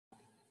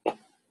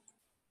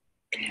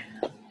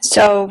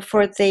So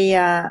for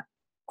the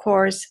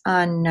course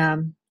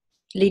on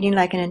leading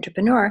like an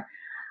entrepreneur,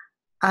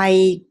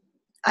 I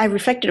I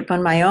reflected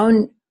upon my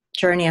own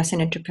journey as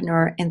an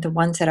entrepreneur and the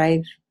ones that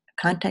I've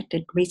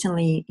contacted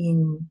recently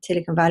in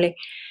Silicon Valley.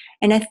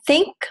 And I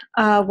think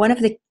one of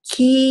the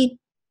key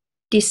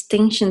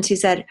distinctions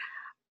is that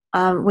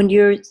when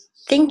you're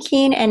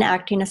thinking and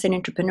acting as an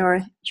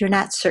entrepreneur, you're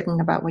not certain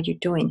about what you're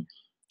doing,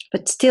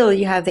 but still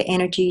you have the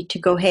energy to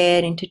go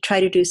ahead and to try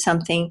to do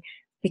something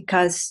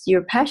because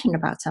you're passionate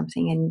about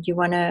something and you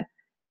want to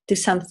do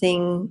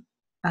something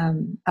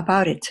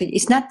about it. So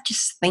it's not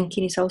just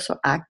thinking, it's also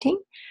acting.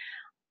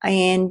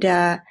 And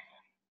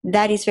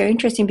that is very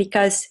interesting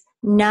because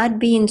not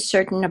being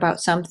certain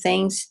about some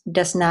things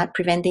does not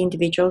prevent the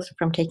individuals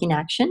from taking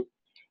action,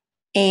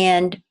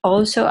 and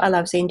also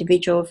allows the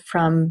individual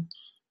from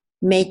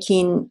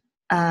making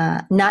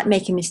not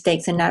making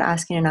mistakes and not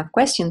asking enough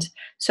questions.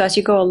 So as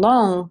you go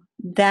along,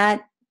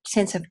 that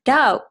sense of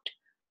doubt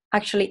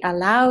actually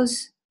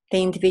allows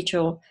the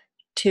individual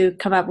to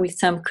come up with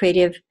some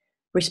creative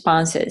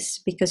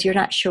responses because you're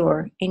not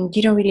sure and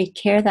you don't really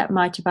care that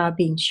much about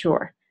being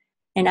sure.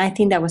 And I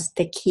think that was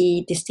the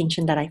key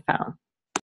distinction that I found.